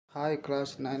Hi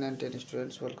class 9 and 10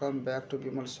 students, welcome back to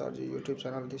Bimal Sarji YouTube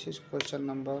channel. This is question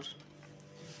number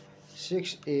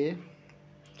 6a,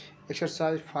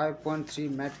 exercise 5.3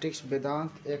 matrix Vedanta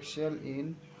Excel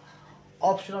in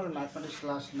optional mathematics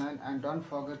class 9, and don't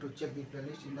forget to check the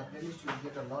playlist. In the playlist you will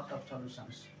get a lot of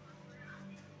solutions.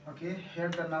 Okay, here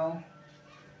the now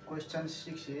question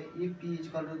 6a. If P is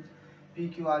equal to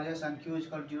PQRS and Q is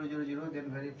equal to 0, 0, 0,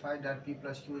 then verify that P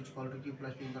plus Q is equal to Q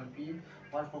plus P equal to P.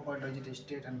 What property does it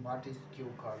state and what is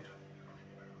Q called?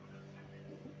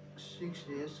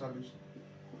 6a solution.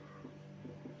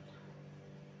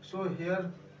 So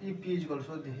here if P is equal,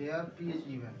 so here P is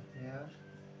given. Here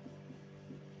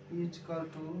P is equal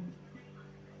to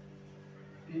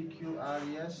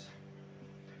PQRS.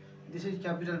 This is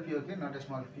capital P, okay, not a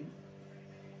small p.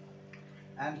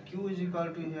 And Q is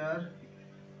equal to here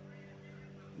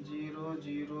 0,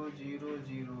 0, 0,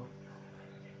 0.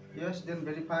 Yes, then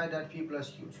verify that P plus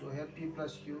Q. So here P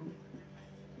plus Q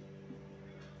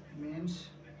means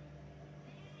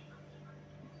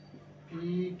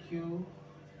PQRS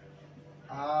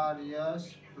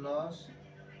plus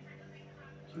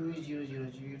Q is 0, 0,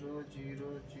 0,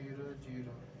 0, 0,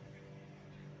 0.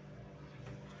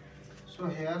 So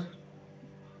here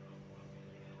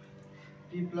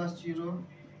P plus 0,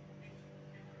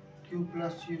 Q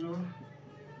plus 0,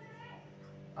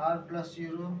 R plus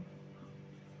 0,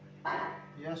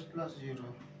 S plus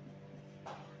 0.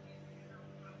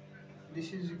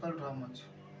 This is equal to how much?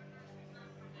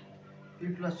 P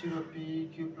plus 0 P,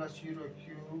 Q plus 0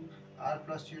 Q, R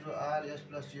plus 0 R, S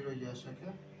plus 0 S.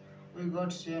 Okay, we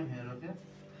got same here. Okay,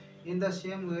 in the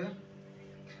same way,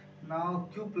 now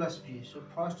Q plus P. So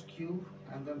first Q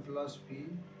and then plus P.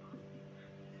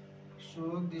 So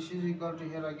this is equal to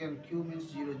here again Q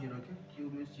means 0, 0. Okay, Q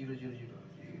means 0, 0, 0, 0,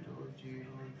 0,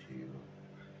 0,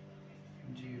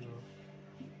 0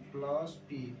 plus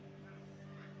P.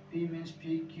 P means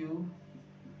PQ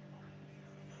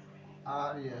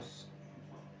R S.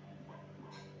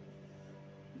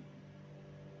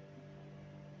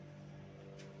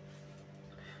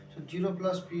 So 0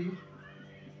 plus P,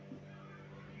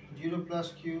 0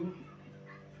 plus Q,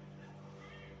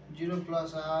 0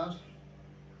 plus R,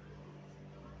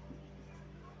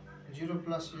 0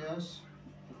 plus S,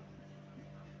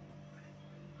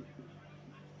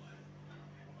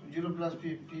 0 plus P,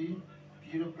 P,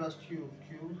 0 plus Q,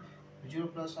 Q, 0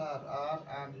 plus R, R,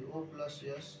 and O plus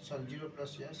S, sorry, 0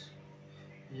 plus S,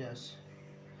 yes.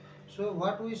 So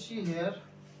what we see here,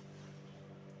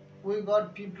 we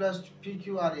got P plus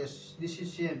PQRS. This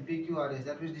is same PQRS.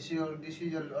 That means this is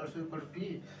also equal to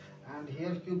P, and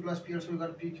here Q plus P also we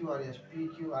got PQRS,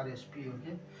 PQRS, P.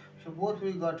 Okay, so both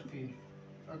we got P.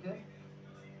 Okay,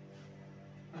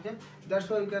 okay. That's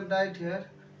why you can write here.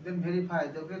 Then verify.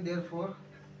 Okay, therefore,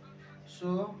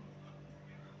 so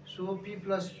P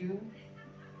plus Q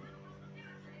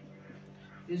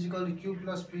is equal to Q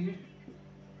plus P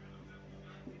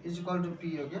is equal to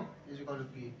P. Okay, is equal to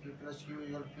P. P plus Q is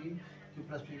equal to P. Q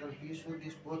plus P equal to P. So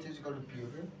this both is equal to P.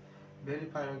 Okay,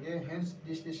 verify. Okay, hence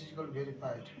this is equal to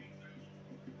verified.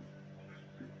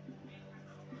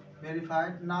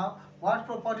 Verified. Now what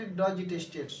property does it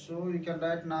state? So you can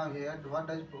write now here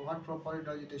what property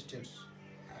does it states.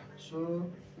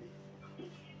 So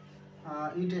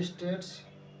it states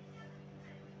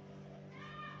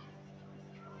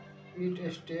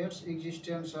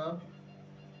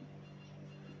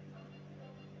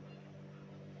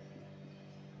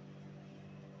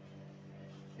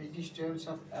existence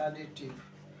of additive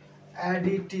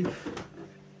ADDITI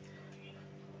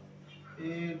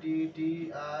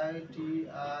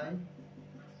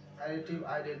additive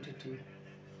identity.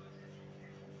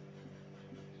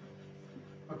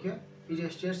 Okay,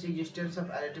 it states existence of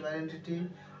additive identity.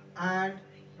 And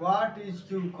what is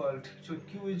Q called? So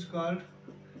Q is called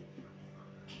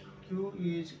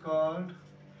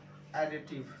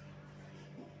additive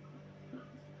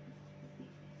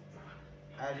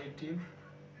identity.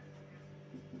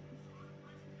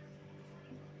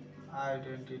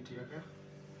 Okay,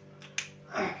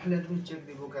 let me check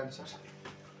the book answers.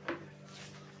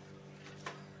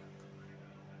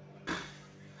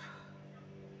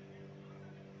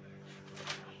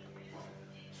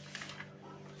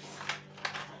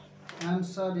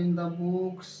 Answer in the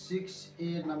book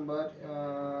 6a number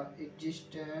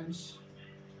existence.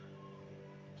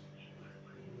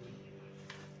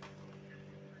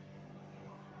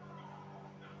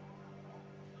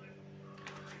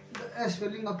 The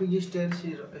spelling of existence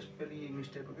is spelling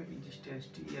mistake. Okay, existence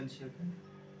TNC. Okay,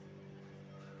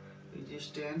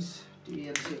 existence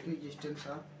TNC. Okay, existence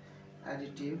of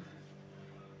additive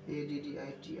ADDITI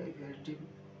additive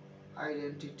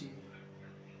identity.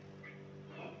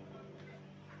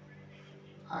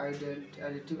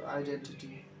 additive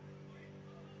identity.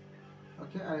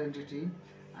 Okay, identity,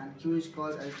 and Q is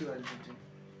called additive identity.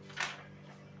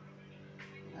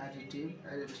 Additive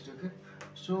identity. Okay,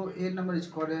 so A number is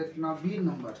correct. Now B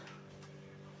number.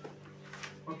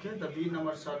 Okay, the B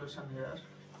number solution here.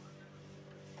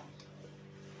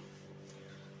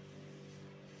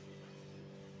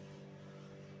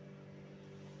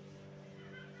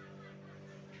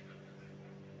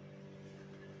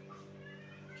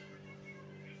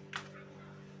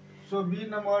 So B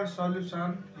number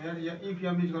solution here, if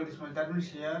m is equal to this much, that means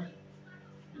here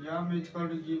m is equal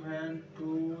to given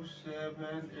 2,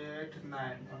 7, 8,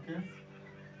 9. Okay.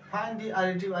 Find the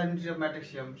additive identity of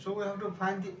matrix M. So we have to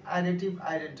find the additive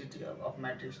identity of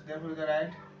matrix. Therefore, we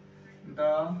write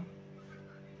the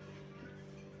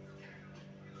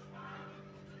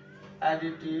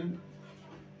additive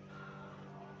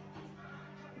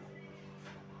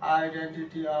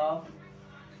identity of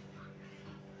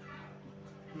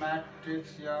matrix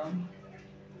M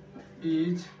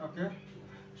is okay.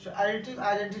 So additive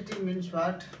identity means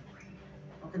what?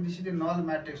 Okay, this is the null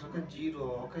matrix. Okay,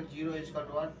 0. Okay, 0 is equal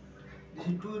to what? This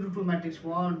is 2 into 2 matrix,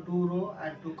 1, 2 row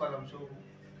and 2 column. So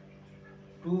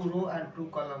 2 row and 2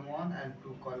 column, 1 and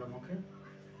 2 column. Okay.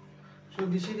 So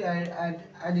this is the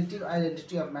additive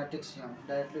identity of matrix M.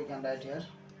 Directly you can write here.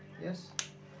 Yes.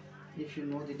 If you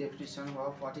know the definition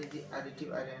of what is the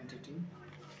additive identity.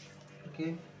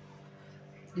 Okay.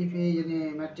 If A is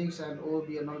a matrix and O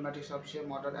be a null matrix of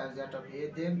same order as that of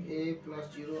A, then A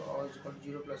plus 0 or is equal to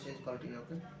 0 plus A is equal to A.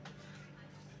 Okay.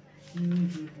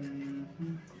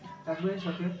 That means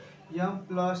okay, m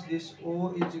plus this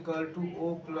O is equal to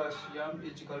O plus m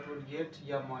is equal to get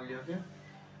m only. Okay.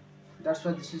 That's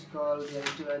why this is called the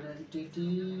additive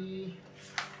identity.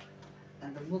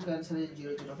 And the book answer is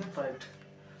 0, 0. Okay, correct.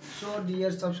 So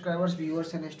dear subscribers,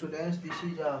 viewers and students, this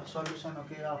is a solution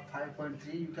okay of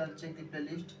 5.3. You can check the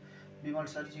playlist. Bimal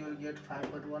search, you will get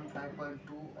 5.1, 5.2,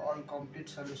 all complete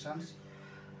solutions.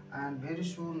 And very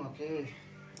soon, okay,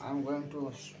 I'm going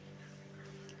to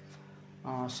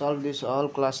solve this all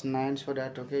class 9 so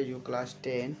that okay you class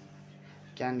 10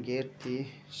 can get the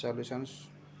solutions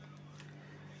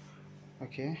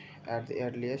okay at the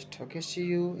earliest. Okay, see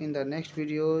you in the next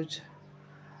videos.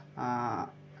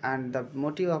 And the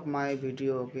motive of my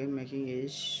video okay making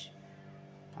is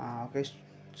okay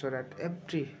so that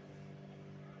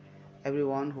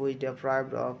everyone who is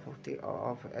deprived of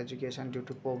education due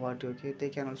to poverty okay they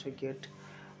can also get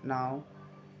now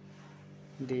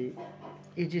the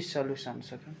easy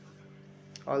solutions. Okay,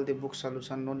 all the book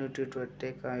solution, no need to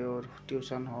take your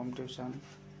tuition, home tuition.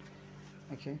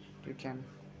 Okay, you can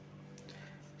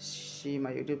see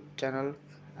my YouTube channel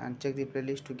and check the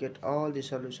playlist to get all the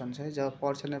solutions है जब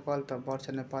पढ्छ नेपाल त बढ्छ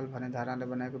नेपाल भन्ने धारणाले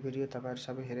बनाएको video तपाईहरु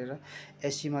सबै हेरेर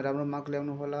एससीमा राम्रो मार्क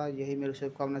ल्याउनु होला, यही मेरो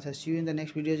शुभकामना छ। सी you in the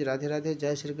next videos. Radhe Radhe,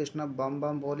 जय श्री कृष्ण, बम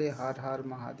बम बोले, हर हर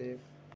महादेव।